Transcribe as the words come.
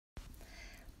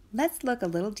Let's look a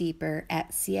little deeper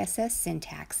at CSS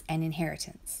syntax and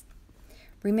inheritance.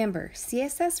 Remember,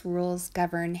 CSS rules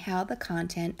govern how the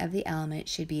content of the element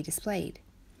should be displayed.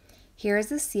 Here is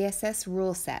the CSS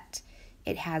rule set.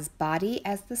 It has body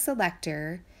as the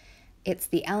selector. It's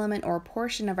the element or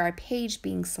portion of our page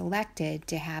being selected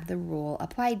to have the rule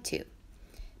applied to.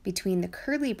 Between the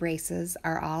curly braces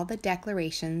are all the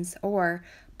declarations or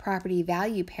property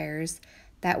value pairs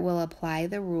that will apply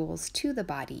the rules to the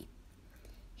body.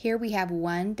 Here we have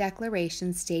one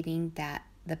declaration stating that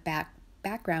the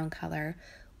background color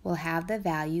will have the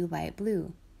value light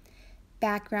blue.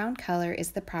 Background color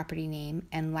is the property name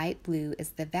and light blue is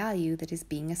the value that is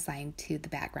being assigned to the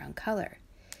background color.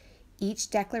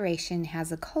 Each declaration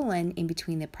has a colon in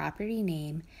between the property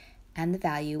name and the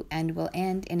value and will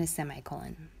end in a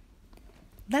semicolon.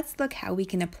 Let's look how we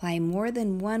can apply more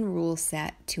than one rule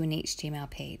set to an HTML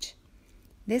page.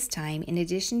 This time, in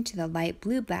addition to the light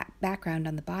blue background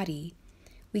on the body,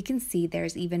 we can see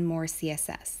there's even more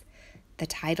CSS. The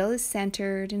title is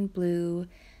centered in blue,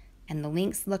 and the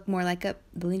link looks more like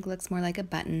a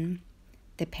button.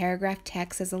 The paragraph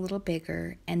text is a little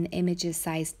bigger, and the image is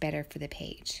sized better for the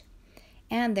page.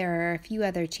 And there are a few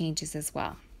other changes as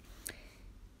well.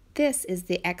 This is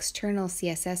the external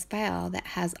CSS file that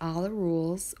has all the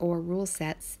rules or rule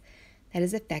sets that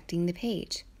is affecting the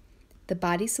page. The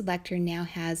body selector now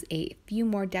has a few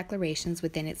more declarations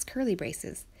within its curly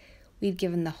braces. We've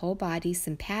given the whole body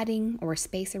some padding or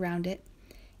space around it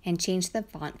and changed the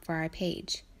font for our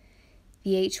page.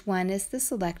 The H1 is the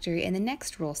selector in the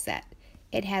next rule set.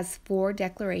 It has 4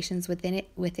 declarations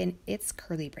within its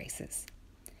curly braces.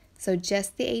 So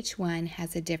just the H1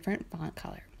 has a different font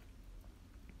color.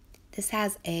 This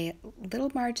has a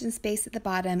little margin space at the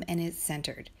bottom and is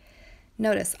centered.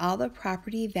 Notice all the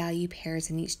property value pairs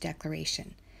in each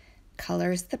declaration.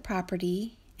 Color is the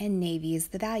property and navy is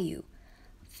the value.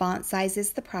 Font size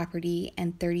is the property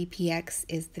and 30px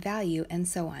is the value, and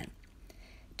so on.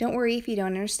 Don't worry if you don't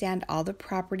understand all the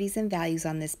properties and values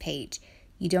on this page.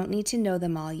 You don't need to know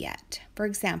them all yet. For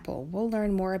example, we'll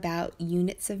learn more about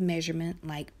units of measurement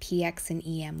like px and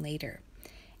em later.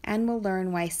 And we'll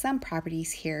learn why some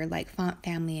properties here, like font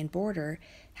family and border,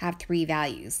 have 3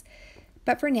 values.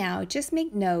 But for now, just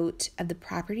make note of the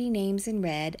property names in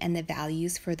red and the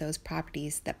values for those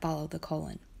properties that follow the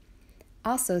colon.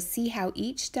 Also, see how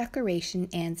each declaration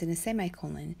ends in a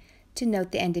semicolon to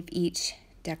note the end of each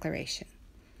declaration.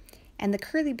 And the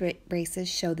curly braces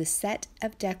show the set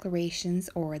of declarations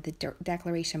or the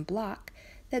declaration block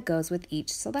that goes with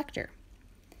each selector.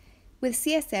 With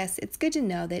CSS, it's good to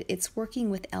know that it's working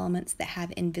with elements that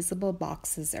have invisible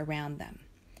boxes around them.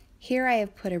 Here I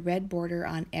have put a red border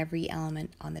on every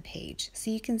element on the page,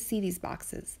 so you can see these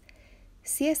boxes.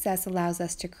 CSS allows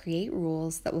us to create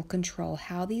rules that will control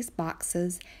how these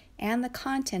boxes and the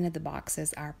content of the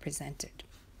boxes are presented.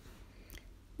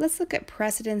 Let's look at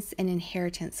precedence and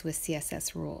inheritance with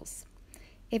CSS rules.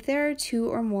 If there are 2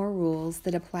 or more rules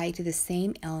that apply to the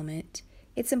same element,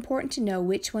 it's important to know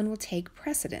which one will take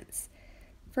precedence.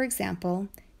 For example,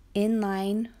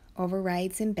 inline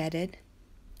overrides embedded,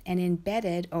 and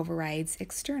embedded overrides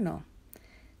external.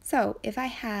 So if I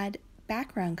had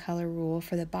background color rule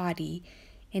for the body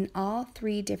in all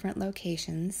 3 different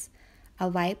locations, a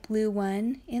light blue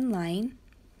one inline,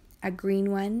 a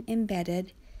green one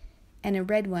embedded, and a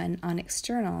red one on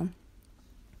external,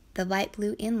 the light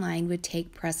blue inline would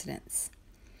take precedence.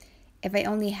 If I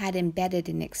only had embedded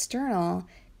and external,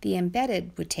 the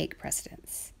embedded would take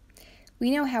precedence. We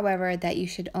know, however, that you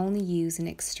should only use an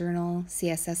external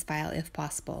CSS file if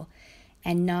possible,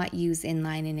 and not use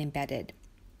inline and embedded.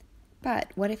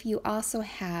 But what if you also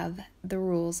have the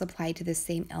rules applied to the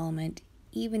same element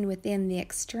even within the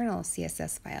external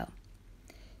CSS file?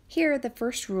 Here, the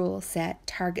first rule set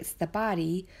targets the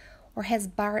body or has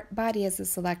body as a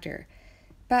selector,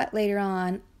 but later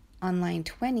on line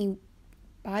 20,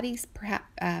 bodies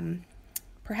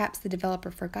perhaps the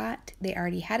developer forgot they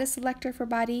already had a selector for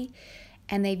body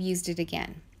and they've used it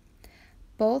again.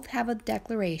 Both have a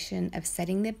declaration of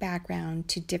setting the background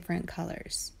to different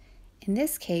colors. In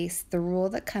this case, the rule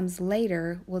that comes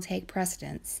later will take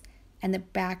precedence and the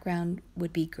background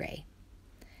would be gray.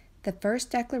 The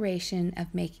first declaration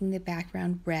of making the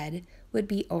background red would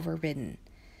be overridden.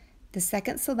 The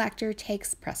second selector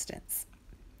takes precedence.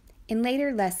 In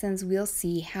later lessons, we'll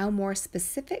see how more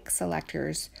specific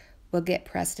selectors will get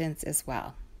precedence as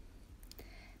well.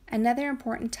 Another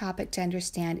important topic to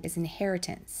understand is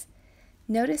inheritance.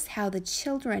 Notice how the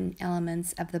children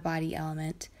elements of the body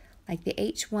element, like the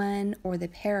H1 or the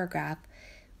paragraph,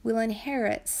 will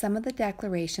inherit some of the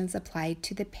declarations applied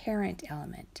to the parent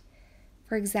element.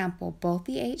 For example, both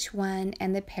the H1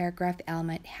 and the paragraph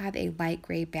element have a light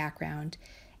gray background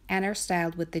and are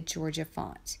styled with the Georgia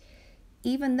font,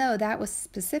 even though that was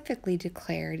specifically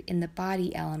declared in the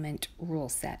body element rule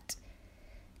set.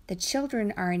 The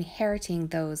children are inheriting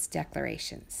those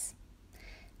declarations.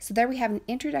 So there we have an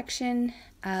introduction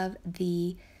of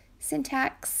the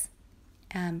syntax,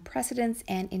 precedence,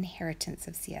 and inheritance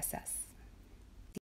of CSS.